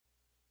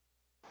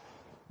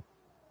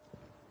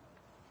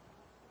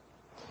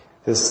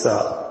This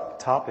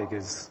topic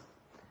is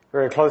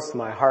very close to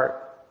my heart.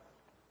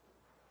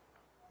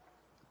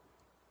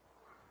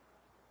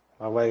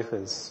 My wife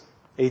is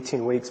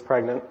 18 weeks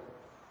pregnant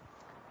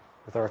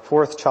with our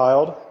fourth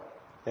child,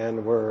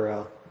 and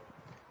we're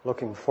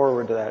looking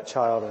forward to that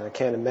child, and I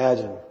can't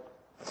imagine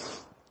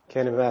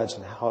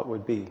how it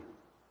would be.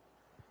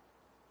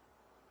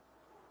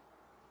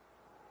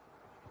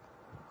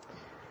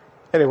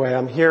 Anyway,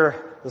 I'm here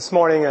this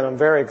morning and I'm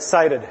very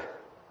excited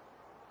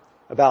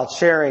about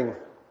sharing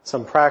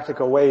some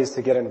practical ways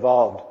to get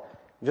involved.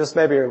 Just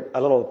maybe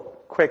a little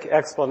quick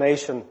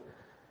explanation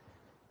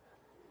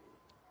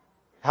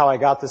how I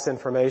got this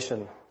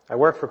information. I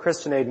work for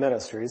Christian Aid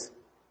Ministries,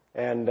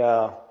 and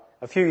a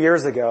few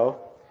years ago,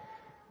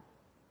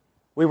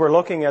 we were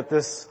looking at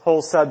this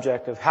whole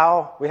subject of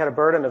how we had a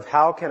burden of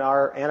how can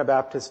our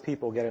Anabaptist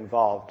people get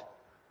involved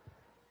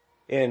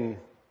in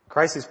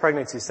crisis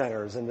pregnancy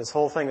centers and this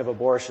whole thing of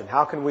abortion.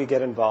 How can we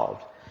get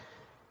involved?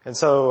 And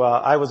so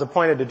I was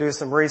appointed to do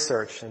some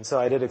research, and so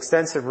I did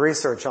extensive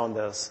research on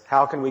this.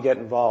 How can we get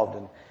involved?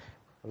 And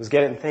I was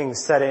getting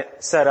things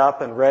set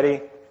up and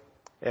ready,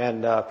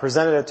 and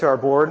presented it to our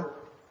board.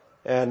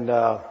 And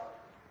our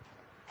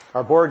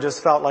board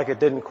just felt like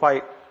it didn't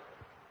quite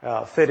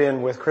fit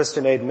in with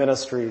Christian Aid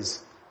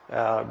Ministries'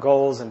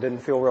 goals and didn't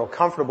feel real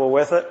comfortable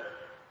with it.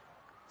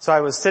 So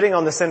I was sitting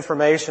on this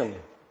information,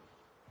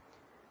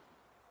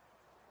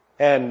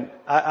 and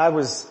I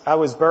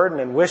was burdened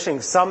and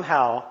wishing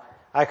somehow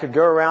I could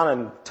go around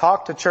and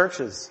talk to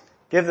churches,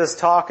 give this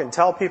talk and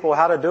tell people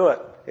how to do it.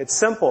 It's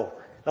simple.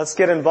 Let's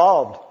get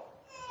involved.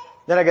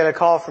 Then I get a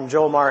call from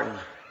Joel Martin,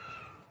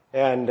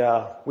 and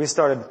we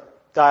started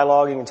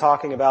dialoguing and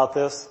talking about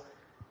this,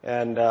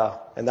 and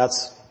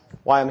that's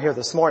why I'm here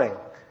this morning.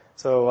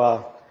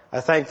 So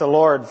I thank the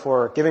Lord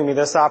for giving me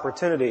this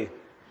opportunity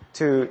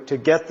to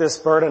get this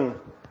burden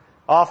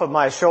off of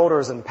my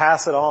shoulders and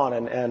pass it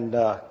on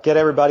and get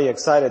everybody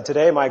excited.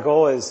 Today my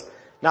goal is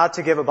not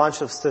to give a bunch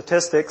of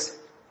statistics,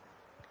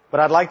 but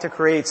I'd like to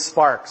create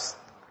sparks.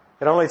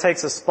 It only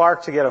takes a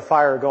spark to get a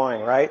fire going,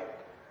 right?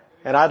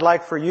 And I'd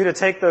like for you to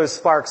take those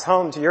sparks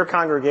home to your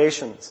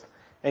congregations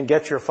and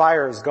get your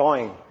fires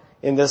going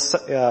in this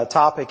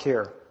topic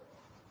here.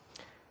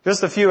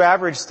 Just a few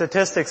average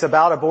statistics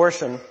about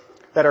abortion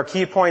that are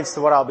key points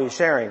to what I'll be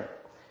sharing.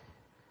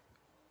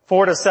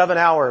 4 to 7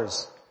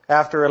 hours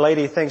after a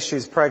lady thinks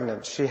she's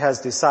pregnant, she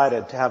has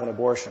decided to have an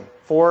abortion.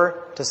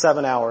 4 to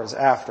 7 hours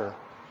after.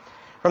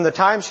 From the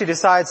time she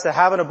decides to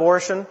have an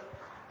abortion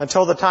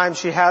until the time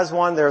she has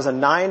one, there's a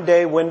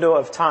 9-day window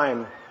of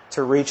time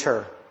to reach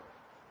her.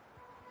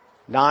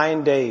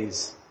 9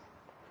 days.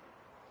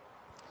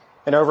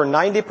 And over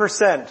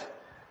 90%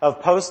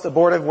 of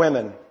post-abortive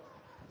women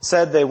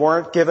said they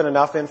weren't given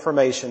enough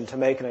information to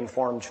make an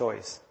informed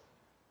choice.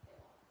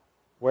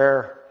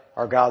 Where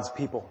are God's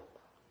people?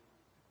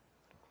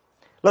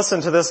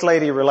 Listen to this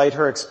lady relate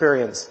her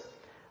experience.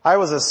 I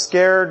was a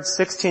scared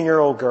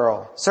 16-year-old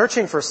girl,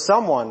 searching for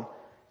someone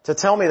to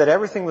tell me that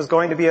everything was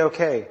going to be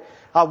okay.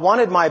 I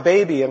wanted my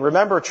baby and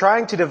remember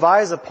trying to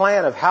devise a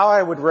plan of how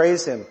I would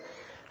raise him.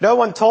 No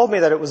one told me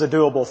that it was a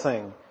doable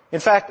thing. In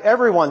fact,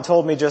 everyone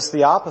told me just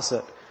the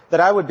opposite, that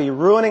I would be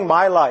ruining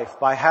my life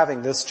by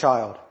having this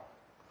child.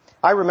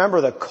 I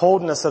remember the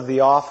coldness of the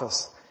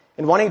office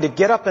and wanting to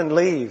get up and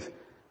leave,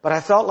 but I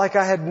felt like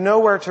I had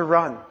nowhere to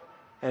run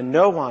and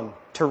no one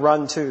to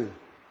run to.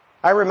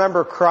 I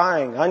remember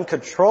crying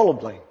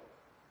uncontrollably.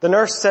 The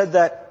nurse said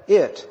that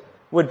it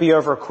would be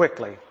over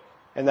quickly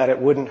and that it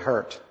wouldn't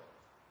hurt.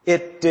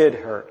 It did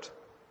hurt.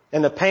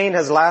 And the pain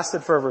has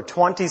lasted for over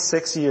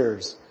 26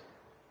 years.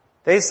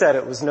 They said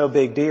it was no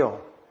big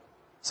deal.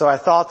 So I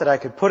thought that I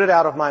could put it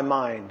out of my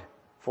mind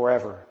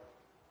forever.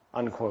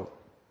 Unquote.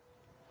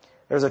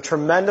 There's a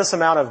tremendous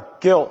amount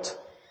of guilt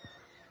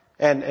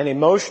and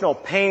emotional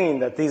pain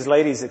that these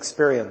ladies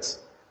experience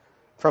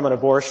from an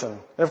abortion.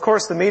 And of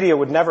course the media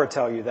would never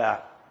tell you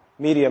that.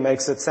 Media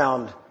makes it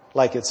sound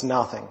like it's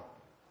nothing.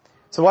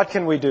 So what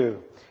can we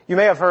do? You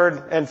may have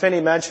heard, and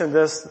Finney mentioned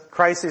this,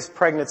 crisis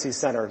pregnancy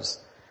centers,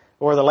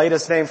 or the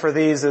latest name for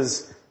these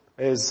is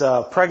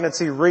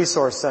pregnancy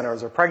resource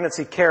centers or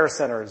pregnancy care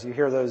centers. You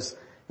hear those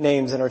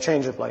names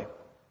interchangeably.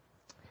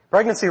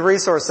 Pregnancy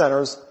resource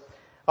centers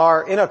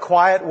are, in a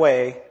quiet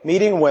way,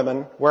 meeting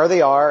women where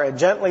they are and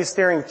gently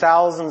steering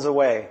thousands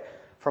away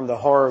from the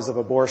horrors of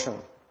abortion.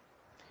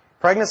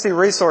 Pregnancy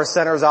resource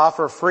centers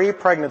offer free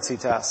pregnancy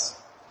tests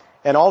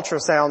and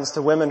ultrasounds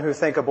to women who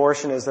think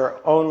abortion is their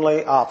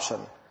only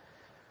option.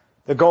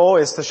 The goal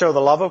is to show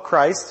the love of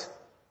Christ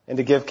and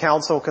to give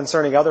counsel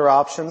concerning other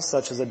options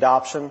such as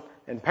adoption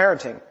and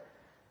parenting.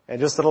 And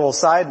just a little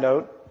side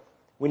note,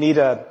 we need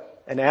an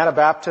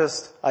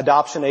Anabaptist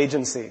adoption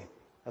agency.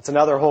 That's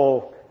another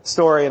whole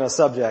story and a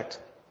subject.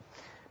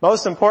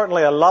 Most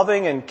importantly, a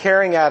loving and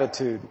caring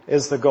attitude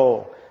is the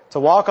goal. To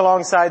walk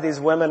alongside these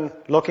women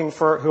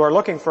who are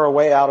looking for a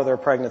way out of their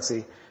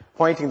pregnancy,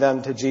 pointing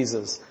them to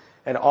Jesus.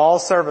 And all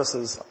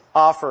services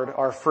offered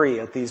are free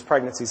at these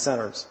pregnancy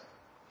centers.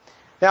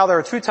 Now, there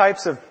are two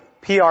types of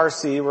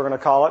PRC, we're going to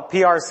call it,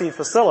 PRC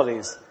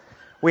facilities.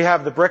 We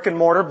have the brick and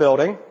mortar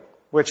building,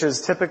 which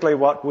is typically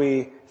what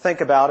we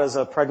think about as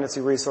a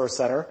pregnancy resource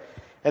center.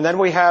 And then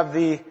we have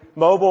the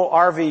mobile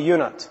RV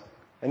unit.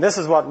 And this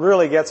is what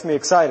really gets me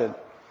excited.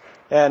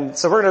 And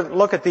so we're going to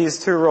look at these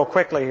two real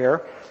quickly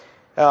here.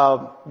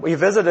 We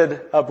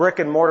visited a brick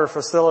and mortar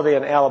facility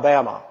in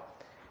Alabama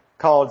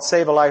called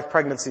Save a Life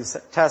Pregnancy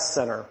Test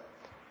Center.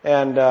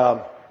 And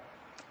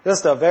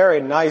just a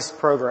very nice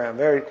program.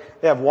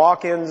 They have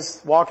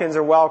walk-ins. Walk-ins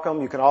are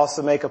welcome. You can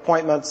also make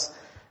appointments.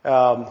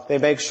 They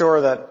make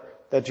sure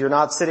that you're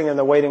not sitting in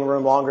the waiting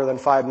room longer than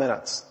 5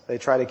 minutes. They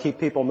try to keep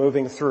people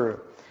moving through.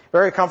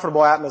 Very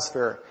comfortable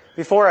atmosphere.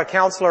 Before a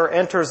counselor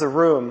enters the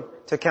room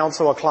to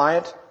counsel a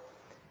client,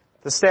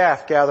 the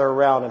staff gather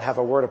around and have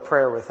a word of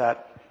prayer with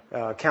that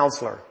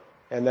counselor.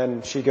 And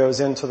then she goes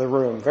into the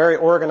room. Very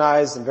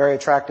organized and very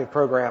attractive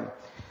program.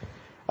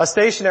 A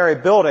stationary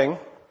building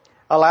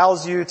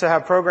allows you to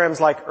have programs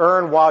like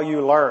Earn While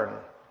You Learn.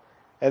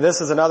 And this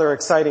is another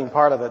exciting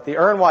part of it. The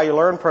Earn While You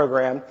Learn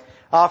program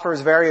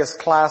offers various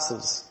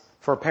classes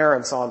for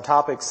parents on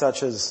topics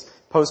such as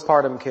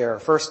postpartum care,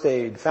 first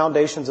aid,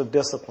 foundations of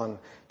discipline,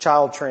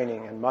 child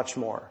training, and much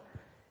more.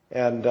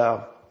 And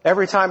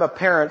every time a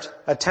parent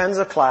attends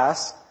a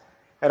class,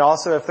 and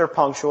also if they're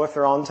punctual, if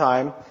they're on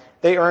time,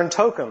 they earn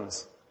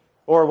tokens,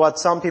 or what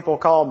some people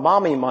call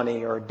mommy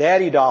money, or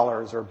daddy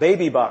dollars, or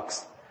baby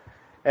bucks.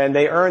 And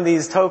they earn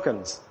these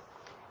tokens.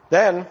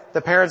 Then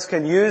the parents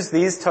can use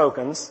these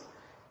tokens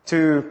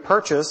to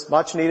purchase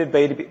much needed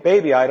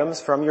baby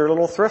items from your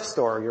little thrift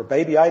store, your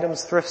baby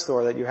items thrift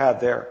store that you have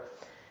there.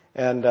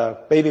 And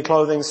baby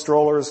clothing,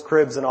 strollers,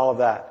 cribs, and all of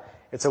that.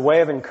 It's a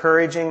way of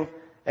encouraging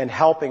and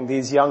helping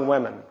these young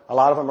women. A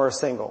lot of them are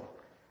single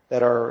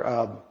that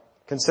are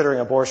considering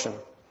abortion.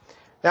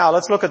 Now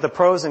let's look at the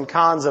pros and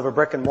cons of a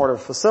brick and mortar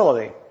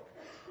facility.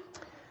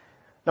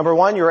 Number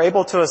one, you're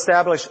able to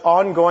establish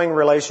ongoing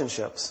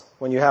relationships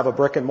when you have a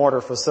brick and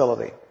mortar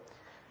facility.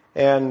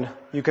 And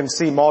you can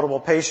see multiple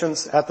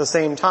patients at the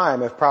same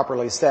time if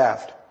properly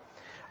staffed.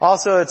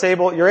 Also,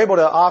 you're able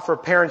to offer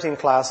parenting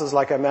classes.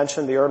 Like I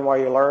mentioned, the Earn While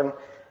You Learn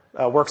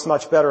works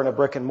much better in a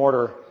brick and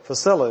mortar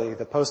facility.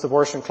 The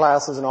post-abortion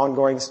classes and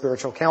ongoing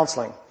spiritual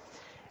counseling.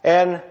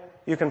 And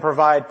you can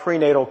provide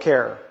prenatal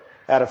care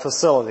at a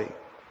facility.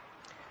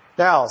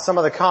 Now, some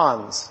of the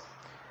cons.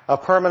 A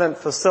permanent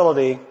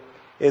facility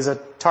is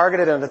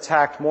targeted and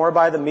attacked more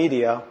by the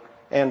media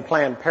and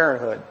Planned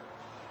Parenthood.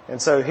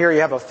 And so here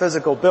you have a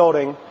physical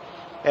building,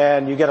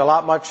 and you get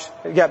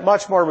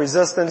much more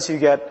resistance. You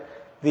get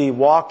the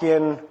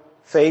walk-in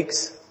fake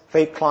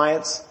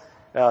clients.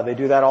 They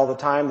do that all the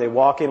time. They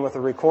walk in with a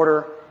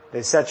recorder.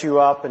 They set you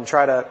up and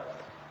try to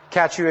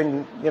catch you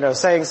in,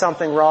 saying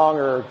something wrong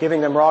or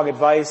giving them wrong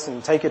advice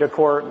and take you to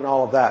court and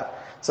all of that.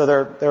 So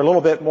they're a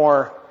little bit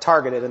more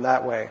targeted in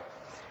that way.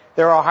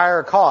 There are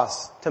higher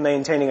costs to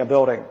maintaining a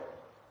building.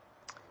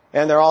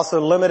 And they're also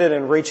limited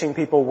in reaching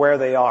people where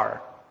they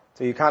are.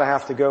 So you kind of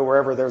have to go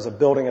wherever there's a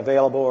building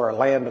available or a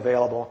land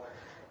available,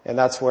 and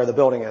that's where the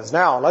building is.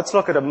 Now, let's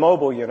look at a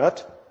mobile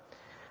unit.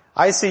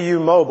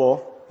 ICU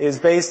Mobile is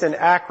based in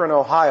Akron,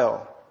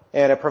 Ohio,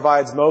 and it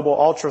provides mobile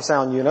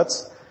ultrasound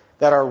units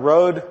that are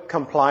road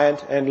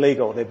compliant and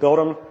legal. They built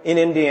them in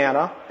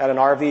Indiana at an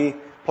RV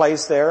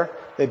place there.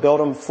 They built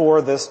them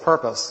for this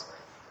purpose,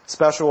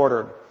 special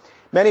ordered.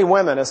 Many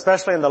women,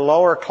 especially in the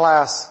lower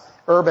class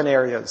urban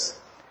areas,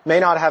 may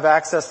not have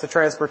access to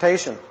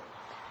transportation,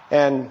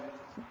 and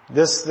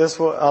this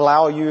will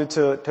allow you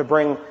to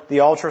bring the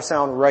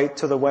ultrasound right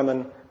to the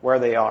women where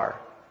they are.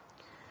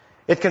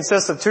 It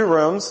consists of 2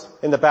 rooms.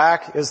 In the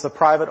back is the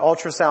private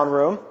ultrasound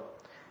room,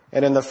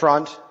 and in the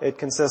front it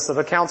consists of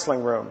a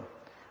counseling room.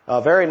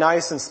 A very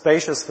nice and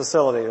spacious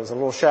facility. There's a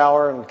little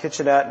shower and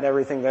kitchenette and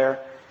everything there.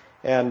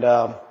 And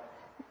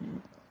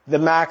the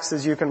max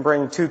is you can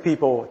bring 2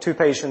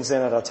 patients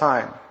in at a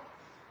time.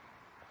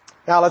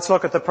 Now let's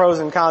look at the pros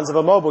and cons of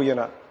a mobile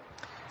unit.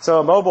 So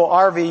a mobile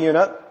RV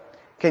unit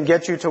can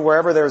get you to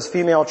wherever there's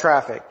female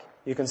traffic.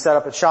 You can set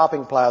up at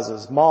shopping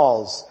plazas,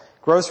 malls,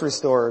 grocery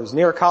stores,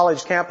 near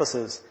college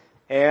campuses,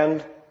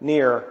 and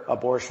near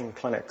abortion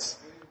clinics.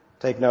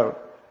 Take note.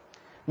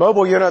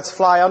 Mobile units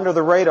fly under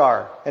the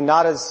radar and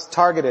not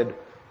targeted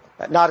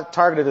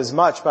as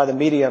much by the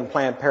media and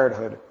Planned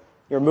Parenthood.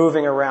 You're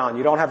moving around.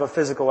 You don't have a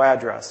physical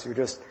address. You're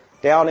just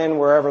down in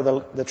wherever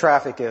the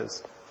traffic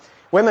is.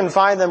 Women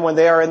find them when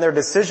they are in their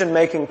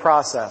decision-making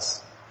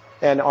process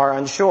and are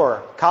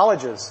unsure.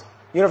 Colleges,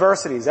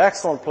 universities,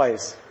 excellent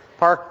place.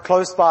 Park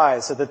close by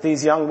so that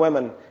these young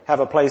women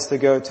have a place to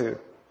go to.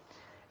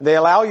 They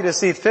allow you to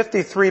see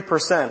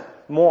 53%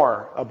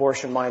 more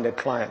abortion-minded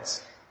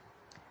clients.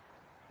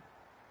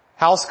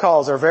 House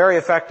calls are very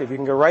effective. You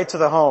can go right to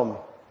the home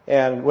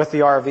and with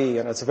the RV,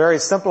 and it's a very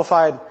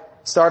simplified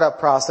startup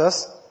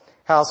process.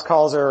 House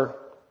calls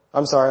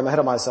I'm ahead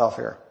of myself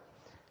here.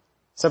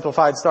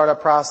 Simplified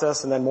startup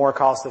process and then more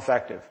cost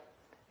effective.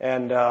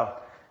 And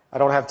I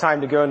don't have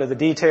time to go into the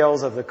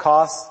details of the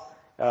costs.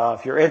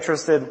 If you're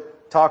interested,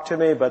 talk to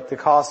me, but the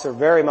costs are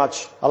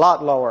a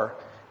lot lower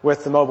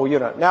with the mobile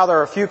unit. Now there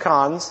are a few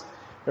cons.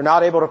 They're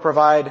not able to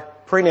provide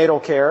prenatal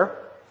care.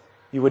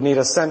 You would need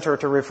a center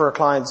to refer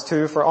clients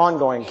to for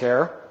ongoing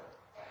care.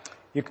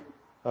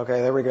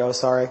 Okay, there we go,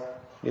 sorry.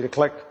 Need to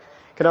click.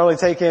 Can only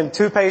take in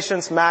 2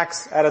 patients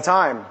max at a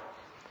time.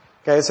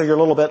 Okay, so you're a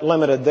little bit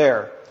limited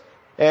there.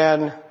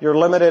 And you're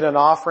limited in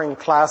offering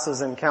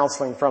classes and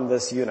counseling from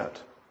this unit.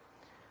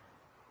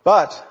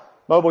 But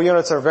mobile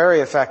units are very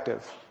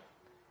effective.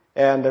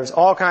 And there's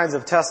all kinds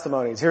of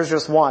testimonies. Here's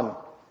just one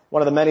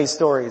of the many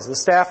stories. The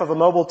staff of a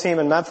mobile team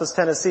in Memphis,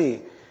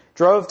 Tennessee,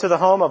 drove to the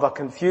home of a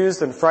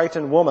confused and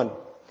frightened woman.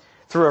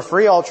 Through a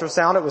free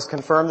ultrasound, it was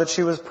confirmed that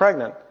she was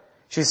pregnant.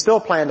 She still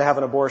planned to have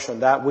an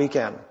abortion that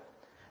weekend.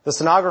 The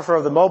sonographer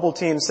of the mobile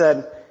team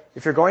said,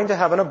 "If you're going to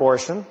have an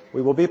abortion,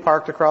 we will be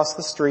parked across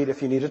the street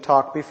if you need to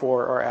talk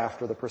before or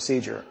after the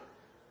procedure."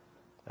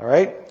 All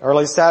right?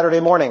 Early Saturday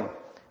morning,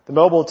 the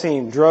mobile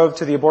team drove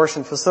to the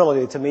abortion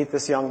facility to meet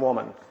this young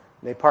woman.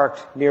 They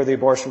parked near the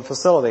abortion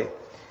facility.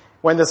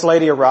 When this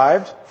lady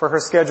arrived for her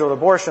scheduled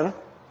abortion,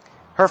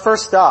 her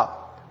first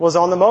stop was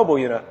on the mobile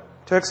unit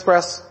to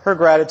express her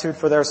gratitude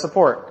for their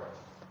support.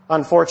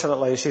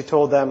 Unfortunately, she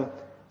told them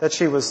that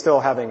she was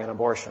still having an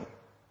abortion.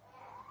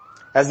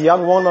 As the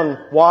young woman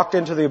walked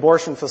into the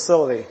abortion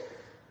facility,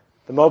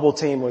 the mobile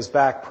team was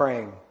back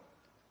praying.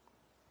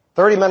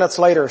 30 minutes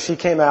later, she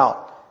came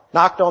out,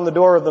 knocked on the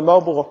door of the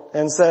mobile,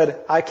 and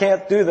said, "I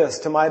can't do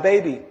this to my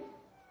baby."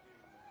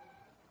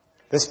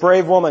 This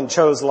brave woman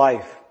chose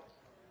life.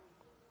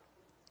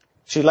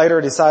 She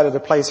later decided to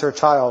place her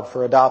child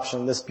for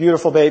adoption. This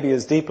beautiful baby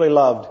is deeply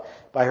loved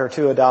by her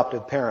 2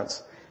 adopted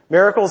parents.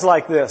 Miracles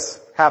like this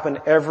happen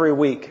every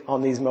week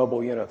on these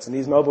mobile units, and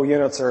these mobile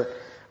units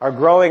are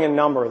growing in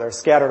number. They're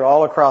scattered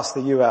all across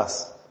the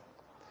U.S.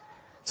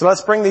 So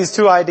let's bring these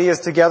 2 ideas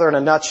together in a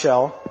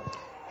nutshell.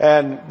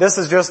 And this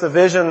is just a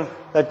vision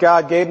that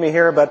God gave me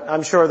here, but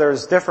I'm sure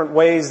there's different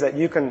ways that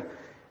you can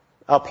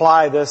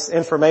apply this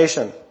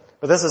information.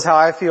 But this is how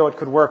I feel it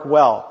could work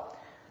well.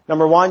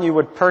 Number 1, you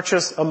would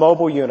purchase a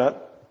mobile unit,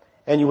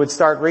 and you would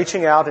start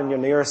reaching out in your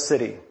nearest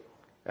city.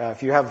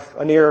 If you have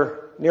a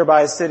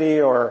nearby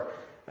city or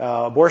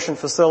abortion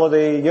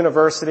facility,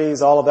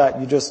 universities, all of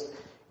that, you just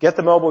get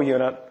the mobile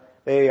unit.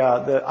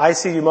 The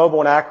ICU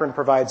Mobile in Akron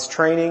provides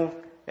training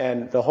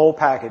and the whole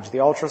package. The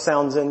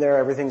ultrasound's in there,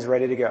 everything's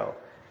ready to go.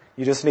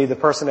 You just need the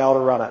personnel to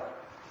run it.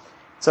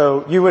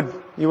 So you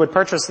would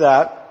purchase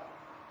that,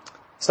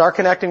 start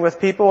connecting with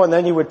people, and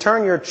then you would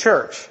turn your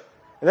church.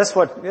 And this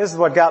is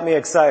what got me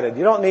excited.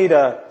 You don't need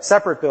a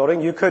separate building.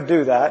 You could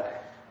do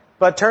that.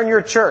 But turn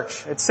your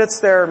church. It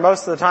sits there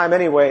most of the time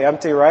anyway,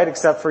 empty, right,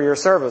 except for your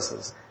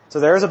services. So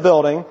there's a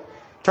building.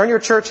 Turn your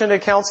church into a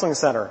counseling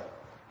center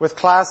with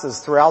classes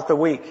throughout the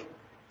week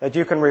that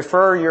you can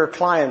refer your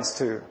clients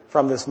to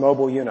from this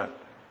mobile unit.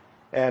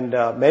 And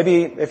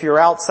maybe if you're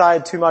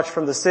outside too much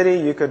from the city,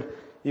 you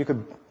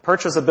could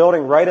purchase a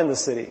building right in the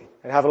city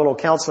and have a little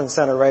counseling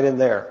center right in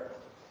there.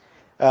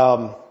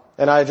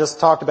 And I just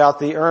talked about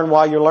the earn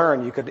while you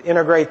learn. You could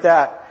integrate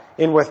that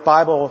in with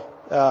Bible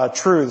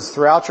truths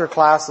throughout your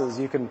classes.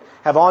 You can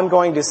have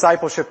ongoing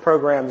discipleship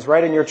programs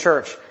right in your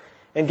church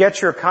and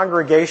get your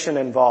congregation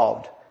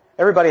involved.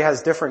 Everybody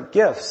has different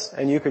gifts,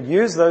 and you could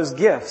use those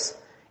gifts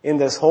in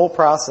this whole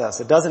process.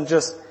 It doesn't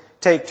just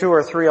take 2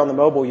 or 3 on the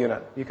mobile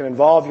unit. You can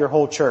involve your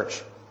whole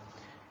church.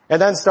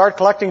 And then start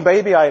collecting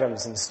baby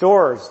items and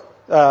store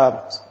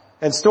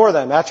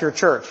them at your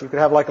church. You could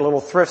have like a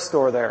little thrift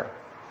store there.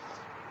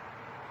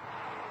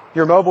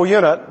 Your mobile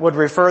unit would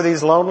refer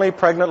these lonely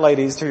pregnant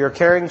ladies to your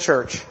caring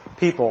church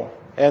people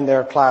and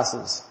their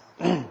classes.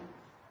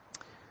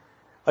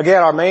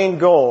 Again, our main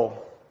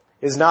goal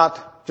is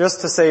not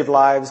just to save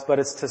lives, but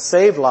it's to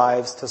save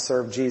lives to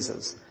serve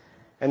Jesus.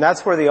 And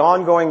that's where the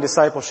ongoing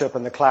discipleship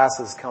and the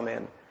classes come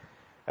in.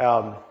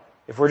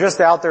 If we're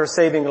just out there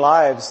saving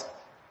lives,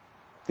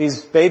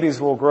 these babies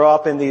will grow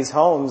up in these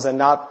homes and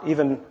not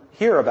even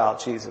hear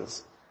about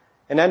Jesus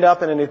and end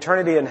up in an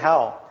eternity in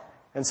hell.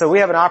 And so we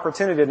have an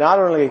opportunity not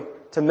only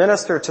to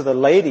minister to the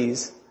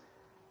ladies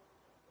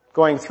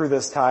going through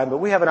this time, but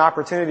we have an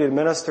opportunity to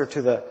minister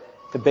to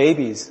the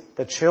babies,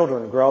 the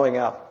children growing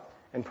up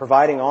and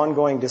providing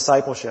ongoing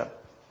discipleship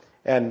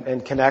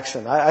and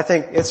connection. I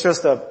think it's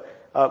just a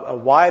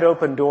wide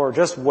open door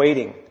just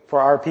waiting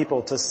for our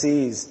people to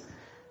seize.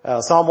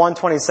 Psalm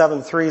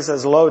 127:3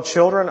 says, "Lo,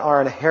 children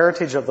are an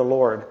heritage of the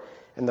Lord,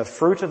 and the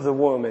fruit of the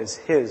womb is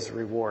His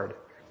reward."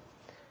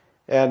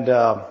 And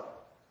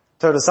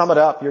so to sum it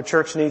up, your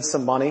church needs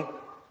some money,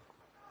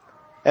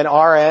 an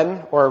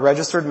RN or a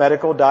registered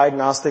medical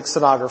diagnostic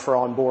sonographer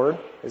on board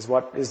is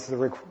what is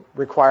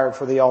required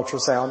for the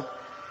ultrasound.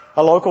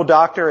 A local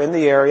doctor in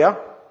the area.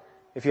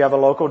 If you have a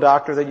local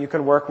doctor that you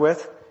can work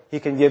with, he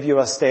can give you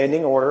a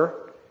standing order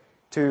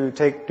to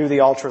do the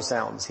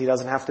ultrasounds. He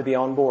doesn't have to be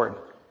on board.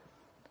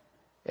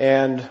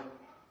 And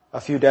a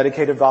few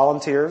dedicated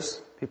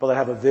volunteers, people that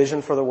have a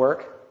vision for the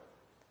work,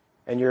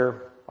 and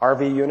your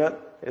RV unit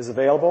is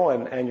available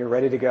and you're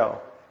ready to go.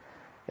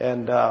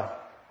 And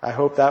I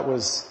hope that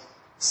was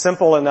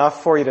simple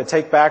enough for you to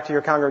take back to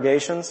your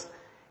congregations.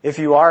 If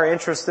you are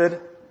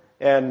interested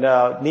and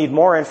need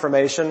more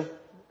information,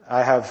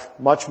 I have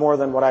much more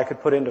than what I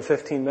could put into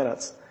 15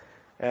 minutes.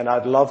 And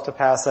I'd love to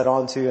pass that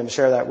on to you and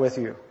share that with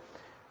you.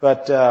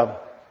 But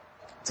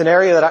it's an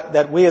area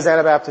that we as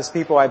Anabaptist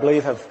people, I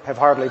believe, have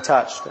hardly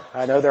touched.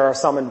 I know there are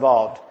some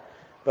involved.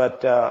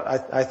 But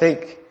I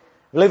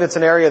believe it's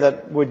an area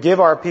that would give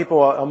our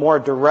people a more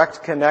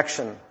direct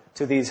connection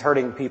to these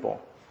hurting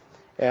people.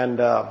 And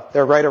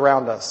they're right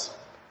around us.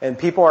 And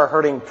people are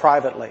hurting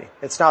privately.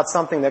 It's not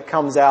something that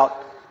comes out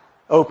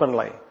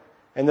openly.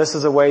 And this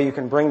is a way you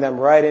can bring them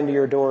right into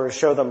your doors,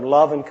 show them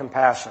love and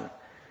compassion,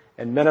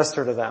 and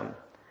minister to them.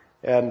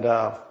 And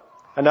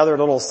another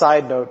little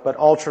side note, but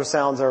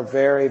ultrasounds are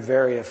very,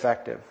 very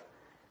effective.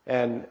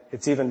 And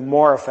it's even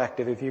more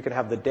effective if you can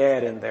have the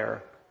dad in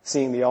there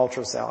seeing the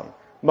ultrasound.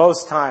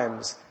 Most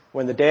times,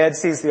 when the dad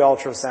sees the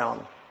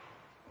ultrasound,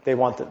 they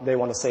want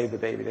to save the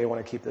baby. They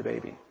want to keep the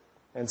baby.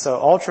 And so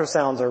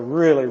ultrasounds are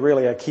really,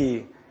 really a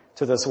key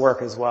to this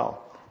work as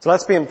well. So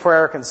let's be in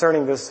prayer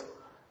concerning this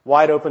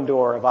wide open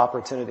door of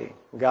opportunity.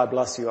 God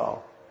bless you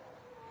all.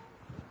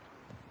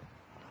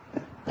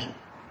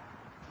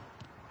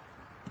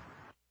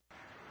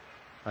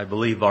 I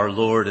believe our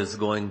Lord is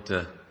going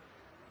to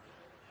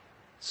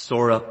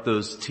store up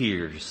those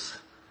tears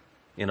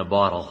in a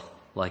bottle,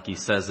 like He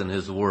says in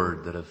His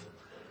Word, that have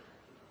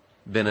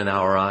been in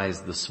our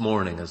eyes this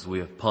morning as we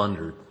have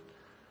pondered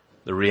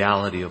the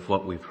reality of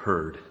what we've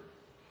heard.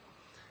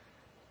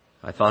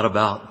 I thought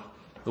about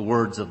the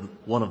words of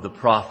one of the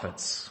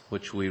prophets,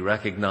 which we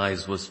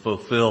recognize was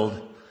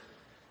fulfilled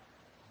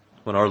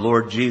when our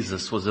Lord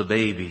Jesus was a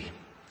baby,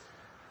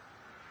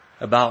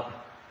 about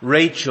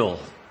Rahel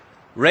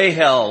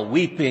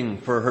weeping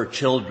for her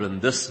children.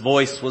 This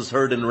voice was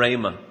heard in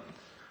Ramah,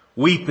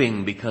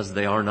 weeping because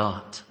they are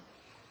not.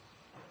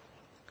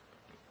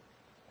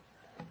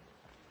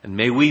 And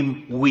may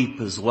we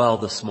weep as well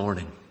this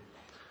morning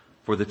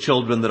for the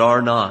children that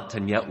are not,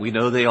 and yet we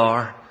know they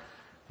are.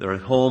 They're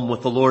at home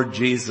with the Lord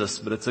Jesus,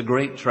 but it's a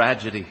great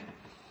tragedy.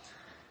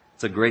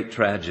 It's a great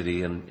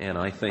tragedy, and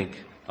I think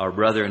our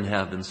brethren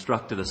have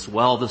instructed us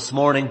well this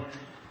morning,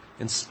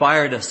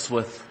 inspired us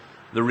with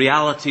the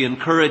reality and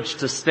courage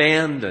to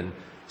stand, and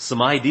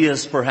some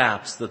ideas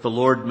perhaps that the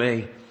Lord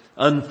may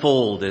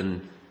unfold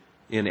in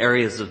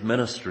areas of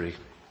ministry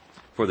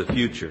for the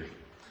future.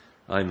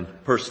 I'm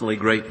personally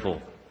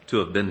grateful to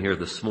have been here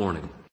this morning.